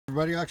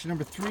Everybody, auction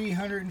number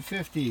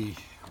 350.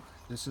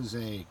 This is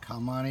a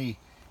Kamani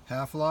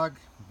half log.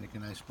 Make a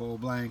nice bowl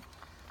blank.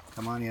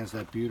 Kamani has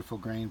that beautiful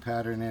grain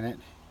pattern in it.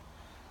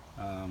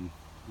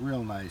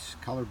 Real nice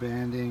color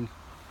banding,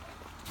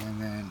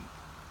 and then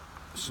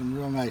some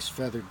real nice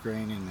feathered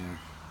grain in there.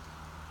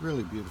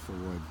 Really beautiful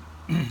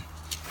wood.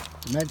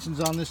 Dimensions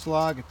on this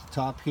log at the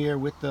top here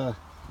with the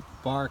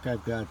bark,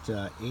 I've got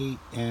 8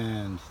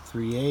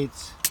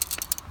 3/8,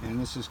 and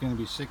this is going to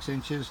be 6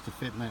 inches to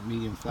fit in that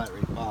medium flat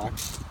rate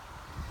box.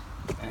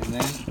 And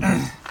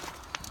then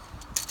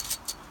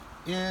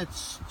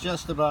it's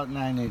just about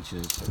 9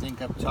 inches. I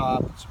think up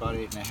top it's about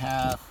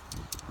 8.5,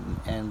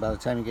 and by the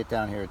time you get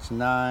down here it's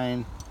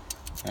 9,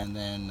 and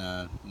then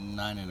 9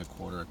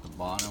 1/4 at the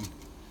bottom.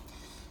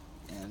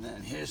 And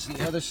then here's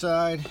the other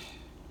side,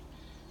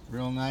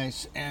 real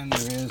nice, and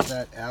there is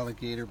that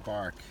alligator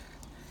bark.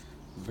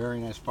 Very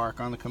nice bark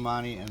on the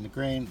Kamani, and the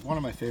grain, one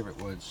of my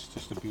favorite woods,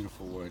 just a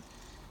beautiful wood.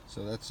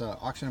 So that's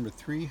auction number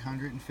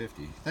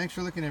 350. Thanks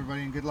for looking,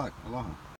 everybody, and good luck. Aloha.